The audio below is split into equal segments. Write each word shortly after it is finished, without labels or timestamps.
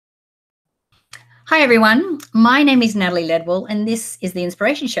Hi, everyone. My name is Natalie Ledwell, and this is The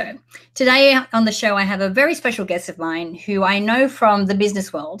Inspiration Show. Today on the show, I have a very special guest of mine who I know from the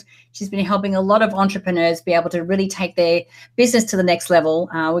business world. She's been helping a lot of entrepreneurs be able to really take their business to the next level.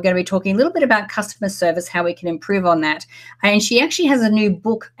 We're going to be talking a little bit about customer service, how we can improve on that. And she actually has a new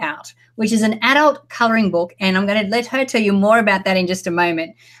book out, which is an adult coloring book. And I'm going to let her tell you more about that in just a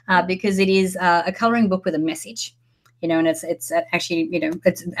moment, because it is a coloring book with a message. And it's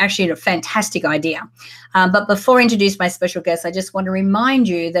actually a fantastic idea. But before I introduce my special guest, I just want to remind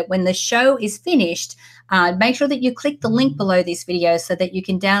you that when the show is finished, make sure that you click the link below this video so that you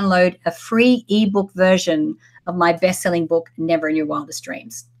can download a free ebook version of my best-selling book, Never in Your Wildest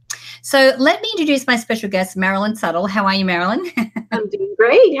Dreams. So let me introduce my special guest, Marilyn Suttle. How are you, Marilyn? I'm doing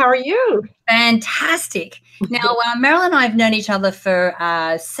great. How are you? Fantastic. Now, Marilyn and I have known each other for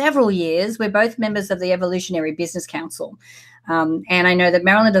several years. We're both members of the Evolutionary Business Council. And I know that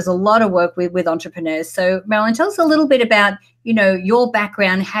Marilyn does a lot of work with entrepreneurs. So, Marilyn, tell us a little bit about, your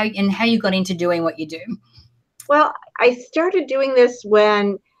background, how you got into doing what you do. Well, I started doing this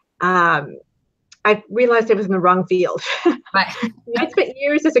when I realized I was in the wrong field. Right. I spent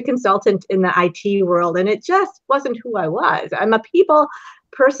years as a consultant in the IT world, and it just wasn't who I was. I'm a people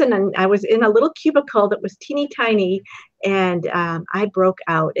person, and I was in a little cubicle that was teeny tiny, and I broke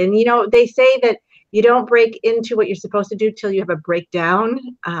out. And, they say that you don't break into what you're supposed to do till you have a breakdown.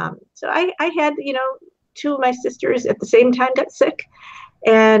 So I had, two of my sisters at the same time got sick,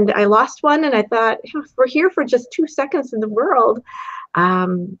 and I lost one, and I thought, if we're here for just 2 seconds in the world, I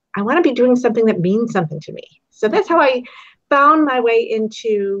want to be doing something that means something to me. So that's how I found my way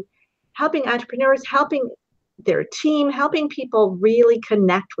into helping entrepreneurs, helping their team, helping people really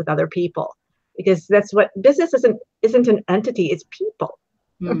connect with other people, because that's what business isn't an entity, it's people.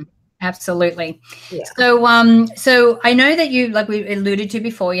 Absolutely. Yeah. So I know that you, like we alluded to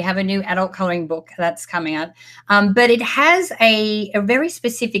before, you have a new adult coloring book that's coming out, but it has a very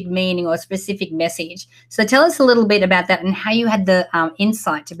specific meaning or specific message. So tell us a little bit about that and how you had the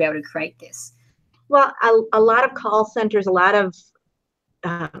insight to be able to create this. Well, a lot of call centers, a lot of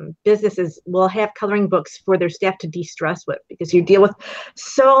businesses will have coloring books for their staff to de-stress with, because you deal with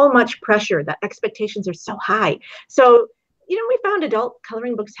so much pressure. The expectations are so high. So, we found adult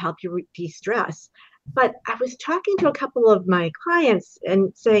coloring books help you de-stress. But I was talking to a couple of my clients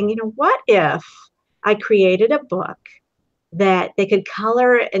and saying, what if I created a book that they could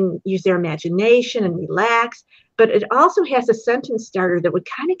color and use their imagination and relax, but it also has a sentence starter that would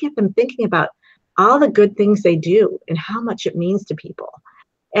kind of get them thinking about all the good things they do and how much it means to people.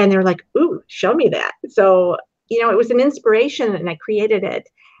 And they're like, ooh, show me that. So, it was an inspiration, and I created it,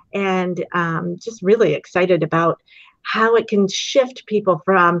 and just really excited about how it can shift people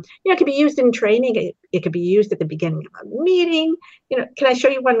from, it could be used in training. It could be used at the beginning of a meeting. Can I show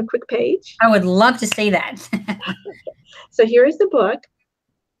you one quick page? I would love to see that. So here is the book.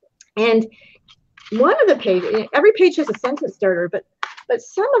 And one of the pages, every page has a sentence starter, but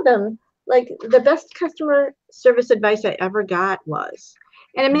some of them, like the best customer service advice I ever got was,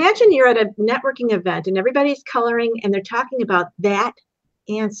 and imagine you're at a networking event and everybody's coloring and they're talking about that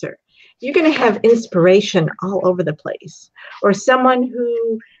answer. You're going to have inspiration all over the place. Or someone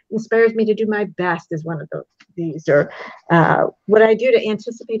who inspires me to do my best is one of these. Or what I do to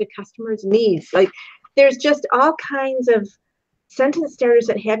anticipate a customer's needs. Like, there's just all kinds of sentence starters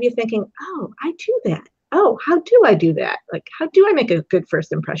that have you thinking, oh, I do that. Oh, how do I do that? Like, how do I make a good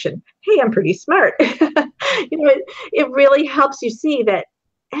first impression? Hey, I'm pretty smart. It really helps you see that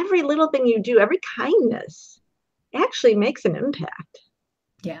every little thing you do, every kindness actually makes an impact.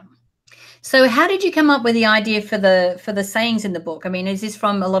 Yeah. So how did you come up with the idea for the sayings in the book? I mean, is this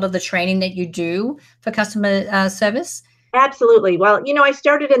from a lot of the training that you do for customer service? Absolutely. Well, I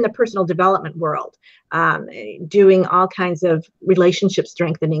started in the personal development world, doing all kinds of relationship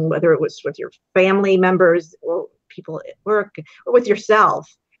strengthening, whether it was with your family members or people at work or with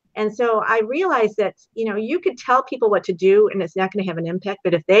yourself. And so I realized that, you could tell people what to do and it's not going to have an impact.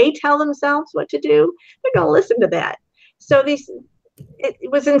 But if they tell themselves what to do, they're going to listen to that. So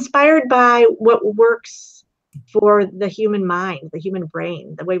it was inspired by what works for the human mind, the human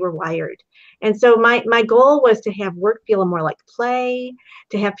brain, the way we're wired. And so my goal was to have work feel more like play,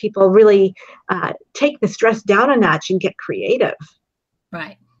 to have people really take the stress down a notch and get creative.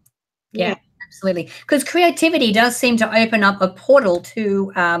 Right. Yeah. Absolutely. Because creativity does seem to open up a portal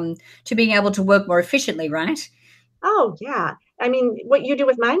to being able to work more efficiently, right? Oh, yeah. I mean, what you do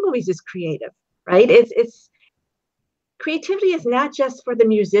with Mind Movies is creative, right? It's creativity is not just for the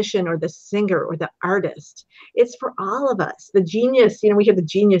musician or the singer or the artist. It's for all of us. The genius, we hear the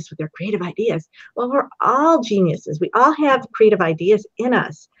genius with their creative ideas. Well, we're all geniuses. We all have creative ideas in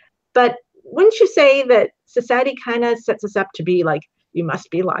us. But wouldn't you say that society kind of sets us up to be like, you must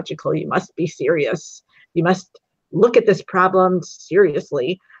be logical, you must be serious, you must look at this problem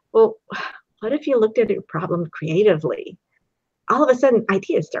seriously? Well, what if you looked at your problem creatively? All of a sudden,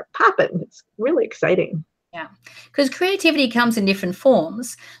 ideas start popping. It's really exciting. Yeah, because creativity comes in different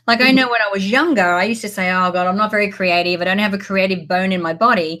forms. Like I know when I was younger, I used to say, oh God, I'm not very creative. I don't have a creative bone in my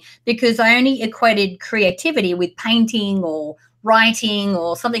body, because I only equated creativity with painting or writing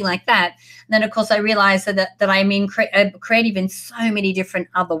or something like that. And then, of course, I realized that I'm creative in so many different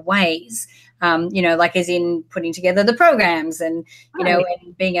other ways, like as in putting together the programs and, Right.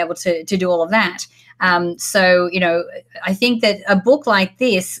 and being able to do all of that. So, I think that a book like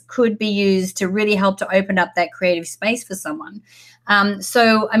this could be used to really help to open up that creative space for someone.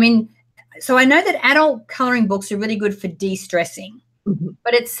 So I know that adult coloring books are really good for de-stressing,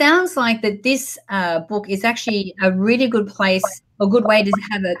 but it sounds like that this book is actually a really good place, a good way to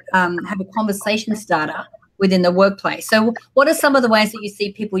have a conversation starter within the workplace. So what are some of the ways that you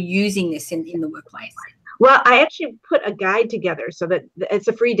see people using this in the workplace? Well, I actually put a guide together so that it's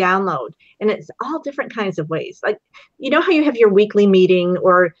a free download, and it's all different kinds of ways. Like, you know how you have your weekly meeting,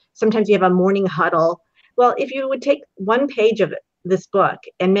 or sometimes you have a morning huddle? Well, if you would take one page of this book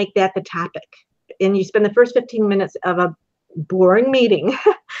and make that the topic, and you spend the first 15 minutes of a boring meeting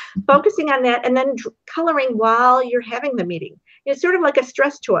focusing on that, and then coloring while you're having the meeting. It's sort of like a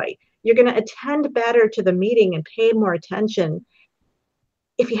stress toy. You're going to attend better to the meeting and pay more attention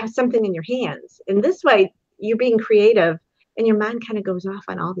if you have something in your hands. And this way, you're being creative, and your mind kind of goes off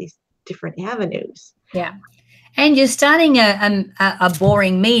on all these different avenues. Yeah. And you're starting a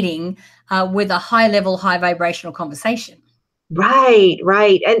boring meeting with a high level, high vibrational conversation.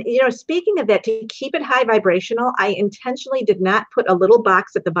 Right. And, speaking of that, to keep it high vibrational, I intentionally did not put a little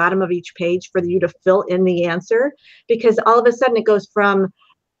box at the bottom of each page for you to fill in the answer, because all of a sudden it goes from,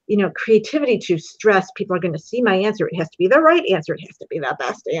 creativity to stress. People are going to see my answer. It has to be the right answer. It has to be the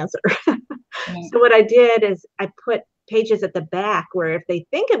best answer. So what I did is I put pages at the back where if they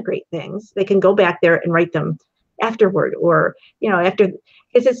think of great things, they can go back there and write them afterward, or, after,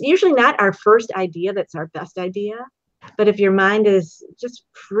 because it's usually not our first idea that's our best idea. But if your mind is just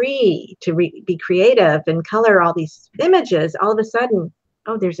free to be creative and color all these images, all of a sudden,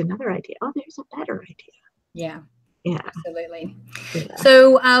 oh, there's another idea. Oh, there's a better idea. Yeah, absolutely. Yeah.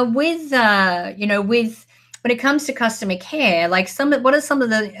 So with when it comes to customer care, like what are some of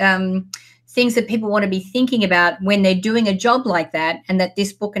the things that people want to be thinking about when they're doing a job like that, and that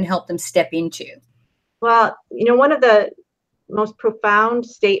this book can help them step into? Well, one of the most profound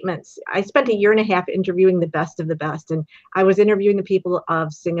statements, I spent a year and a half interviewing the best of the best, and I was interviewing the people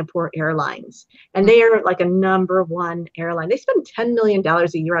of Singapore Airlines, and they are like a #1 airline. They spend $10 million a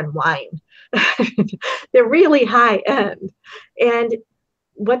year on wine. They're really high end. And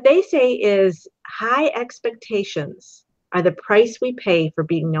what they say is high expectations are the price we pay for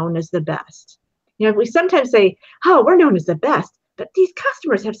being known as the best. We sometimes say, oh, we're known as the best, but these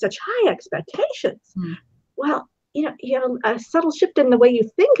customers have such high expectations. Well, you have a subtle shift in the way you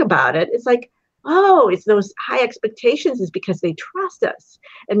think about it. It's like, oh, it's those high expectations is because they trust us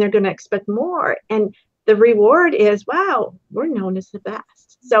and they're going to expect more. And the reward is, wow, we're known as the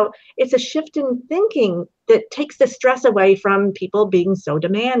best. So it's a shift in thinking that takes the stress away from people being so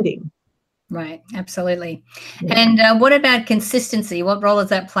demanding. Right. Absolutely. Yeah. And what about consistency? What role does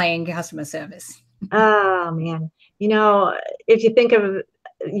that play in customer service? Oh, man. If you think of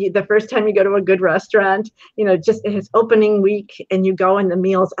the first time you go to a good restaurant, just it's opening week and you go and the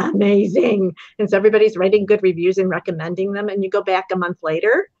meal's amazing. And so everybody's writing good reviews and recommending them. And you go back a month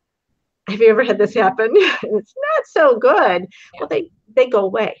later. Have you ever had this happen? It's not so good. Yeah. Well, they go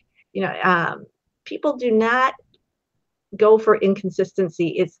away. People do not go for inconsistency.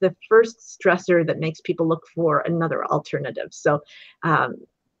 It's the first stressor that makes people look for another alternative. So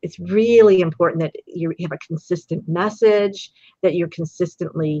it's really important that you have a consistent message, that you're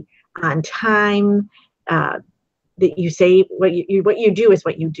consistently on time, that you say what you do is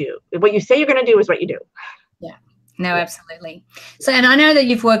what you do. What you say you're going to do is what you do. Yeah. No, absolutely. So, and I know that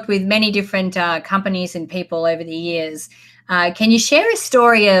you've worked with many different companies and people over the years. Can you share a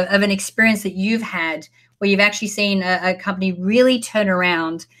story of an experience that you've had where you've actually seen a company really turn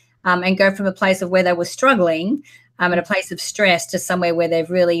around and go from a place of where they were struggling and a place of stress to somewhere where they've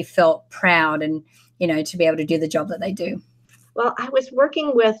really felt proud and, to be able to do the job that they do? Well, I was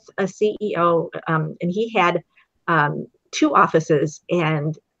working with a CEO and he had 2 offices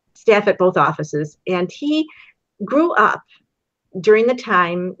and staff at both offices. And he grew up during the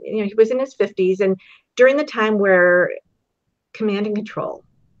time, he was in his 50s, and during the time where command and control,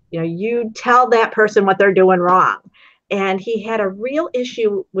 you tell that person what they're doing wrong. And he had a real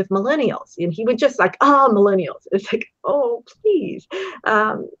issue with millennials, and he would just like, oh, millennials. It's like, oh, please,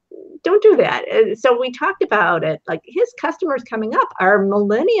 don't do that. And so we talked about it, like his customers coming up are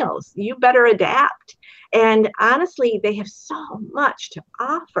millennials. You better adapt. And honestly, they have so much to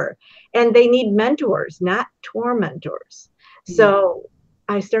offer, and they need mentors, not tormentors. So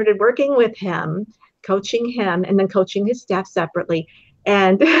I started working with him, coaching him, and then coaching his staff separately.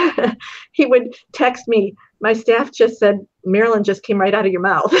 And he would text me, my staff just said, Marilyn just came right out of your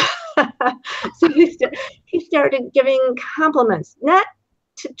mouth. So he started giving compliments, not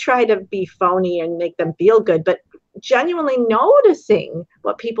to try to be phony and make them feel good, but genuinely noticing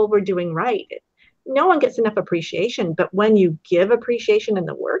what people were doing right. No one gets enough appreciation, but when you give appreciation in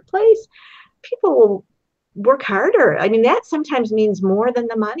the workplace, people will work harder. I mean, that sometimes means more than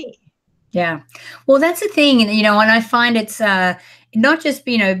the money. Yeah. Well, that's the thing, and I find it's not just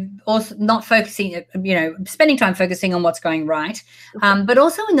also not focusing, spending time focusing on what's going right, but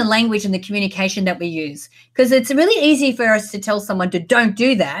also in the language and the communication that we use, because it's really easy for us to tell someone to don't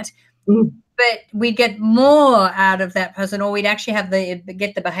do that, but we get more out of that person, or we'd actually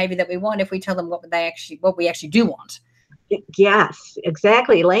get the behavior that we want if we tell them what we actually do want. Yes,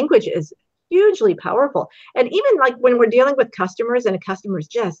 exactly. Language is hugely powerful. And even like when we're dealing with customers and a customer's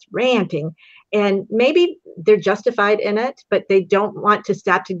just ranting, and maybe they're justified in it, but they don't want to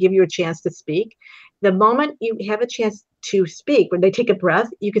stop to give you a chance to speak. The moment you have a chance to speak, when they take a breath,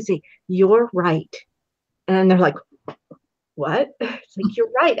 you can say, you're right. And they're like, what? It's like,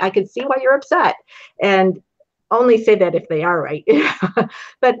 you're right. I can see why you're upset. And only say that if they are right.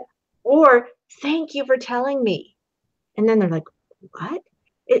 Or thank you for telling me. And then they're like, what?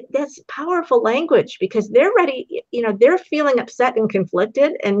 That's powerful language, because they're ready, they're feeling upset and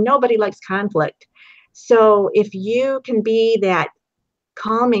conflicted, and nobody likes conflict. So if you can be that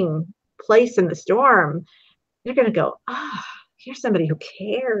calming place in the storm, they're going to go, here's somebody who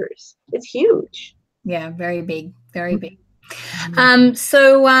cares. It's huge. Yeah, very big, very big.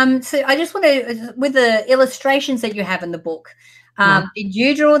 So I just want to, with the illustrations that you have in the book, did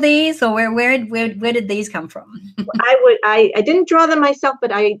you draw these, or where did these come from? I didn't draw them myself,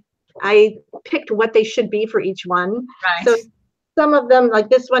 but I picked what they should be for each one. Right. So some of them, like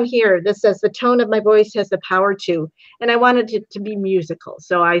this one here, this says the tone of my voice has the power to, and I wanted it to be musical.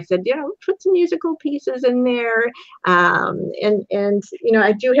 So I said, put some musical pieces in there. And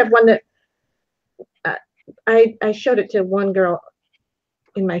I do have one that I showed it to one girl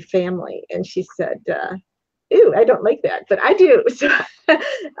in my family, and she said, ew, I don't like that, but I do. So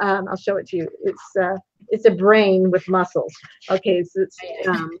I'll show it to you. It's a brain with muscles. Okay, so it's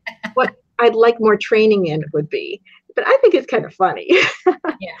what I'd like more training in would be, but I think it's kind of funny.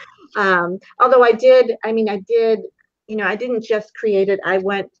 Yeah. Although I didn't just create it. I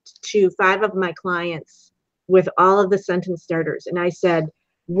went to 5 of my clients with all of the sentence starters, and I said,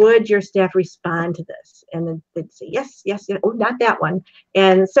 would your staff respond to this? And then they'd say, yes, yes, yes. Oh, not that one.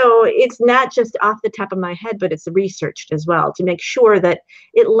 And so it's not just off the top of my head, but it's researched as well to make sure that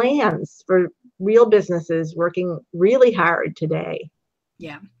it lands for real businesses working really hard today.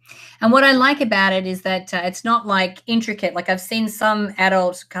 Yeah. And what I like about it is that it's not like intricate. Like I've seen some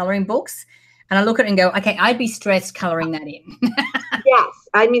adult coloring books, and I look at it and go, okay, I'd be stressed coloring that in. Yes.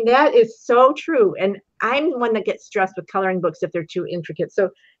 I mean, that is so true. And I'm the one that gets stressed with coloring books if they're too intricate. So,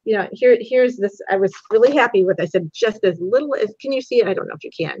 here's this. I was really happy with. I said just as little as. Can you see it? I don't know if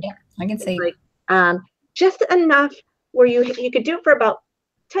you can. Yeah, I can see. Like, just enough where you could do it for about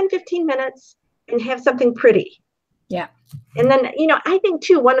 10, 15 minutes and have something pretty. Yeah. And then, I think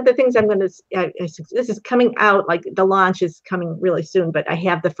too, one of the things I'm going to, this is coming out, like the launch is coming really soon, but I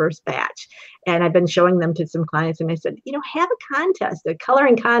have the first batch, and I've been showing them to some clients, and I said, have a contest, a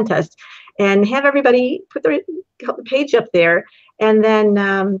coloring contest, and have everybody put their page up there, and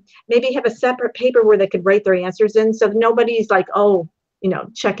then maybe have a separate paper where they could write their answers in. So nobody's like,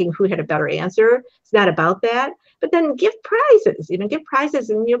 checking who had a better answer. It's not about that. But then give prizes,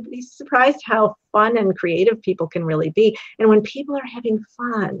 and you'll be surprised how fun and creative people can really be. And when people are having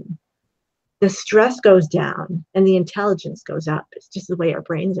fun, the stress goes down and the intelligence goes up. It's just the way our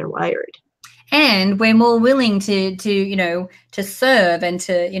brains are wired. And we're more willing to serve and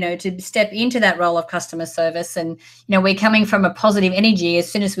to step into that role of customer service. And, we're coming from a positive energy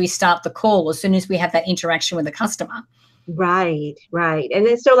as soon as we start the call, as soon as we have that interaction with the customer. Right. And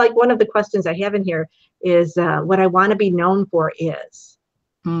then so like one of the questions I have in here is what I want to be known for is.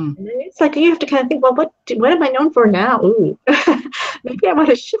 And then it's like you have to kind of think, well, what am I known for now? Ooh, maybe I want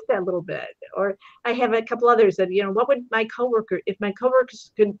to shift that a little bit. Or I have a couple others that, what would if my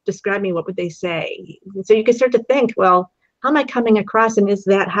coworkers could describe me, what would they say? And so you can start to think, well, how am I coming across, and is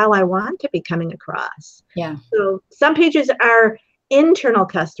that how I want to be coming across? Yeah. So some pages are internal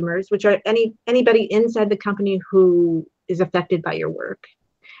customers, which are anybody inside the company who is affected by your work,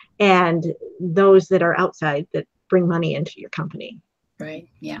 and those that are outside that bring money into your company. Right.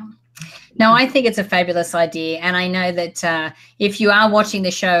 Yeah. No, I think it's a fabulous idea. And I know that if you are watching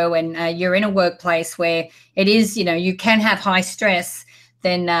the show and you're in a workplace where it is, you can have high stress,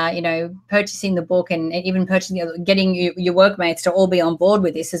 then, purchasing the book and even getting your workmates to all be on board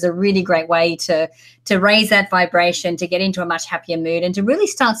with this is a really great way to raise that vibration, to get into a much happier mood, and to really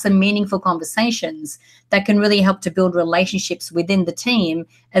start some meaningful conversations that can really help to build relationships within the team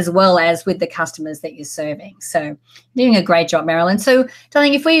as well as with the customers that you're serving. So doing a great job, Marilyn. So,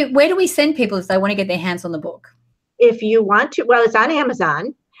 darling, where do we send people if they want to get their hands on the book? If you want to, well, it's on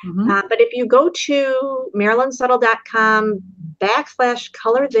Amazon. But if you go to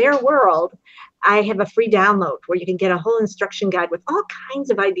marilynsuttle.com/color their world, I have a free download where you can get a whole instruction guide with all kinds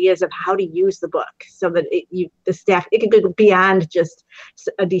of ideas of how to use the book, so that the staff, it can go beyond just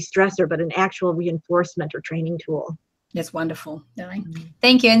a de-stressor, but an actual reinforcement or training tool. That's wonderful, darling.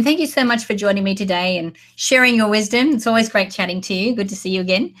 Thank you. And thank you so much for joining me today and sharing your wisdom. It's always great chatting to you. Good to see you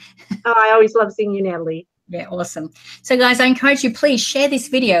again. Oh, I always love seeing you, Natalie. Yeah, awesome. So, guys, I encourage you, please share this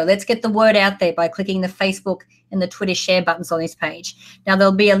video. Let's get the word out there by clicking the Facebook and the Twitter share buttons on this page. Now,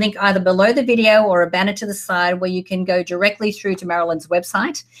 there'll be a link either below the video or a banner to the side where you can go directly through to Marilyn's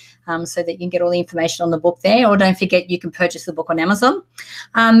website, so that you can get all the information on the book there. Or don't forget, you can purchase the book on Amazon.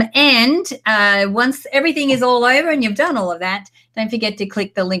 And once everything is all over and you've done all of that, don't forget to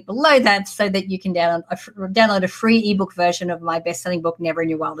click the link below that so that you can download a free ebook version of my best-selling book, Never in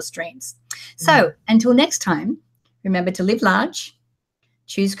Your Wildest Dreams. So until next time, remember to live large,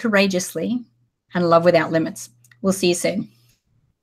 choose courageously, and love without limits. We'll see you soon.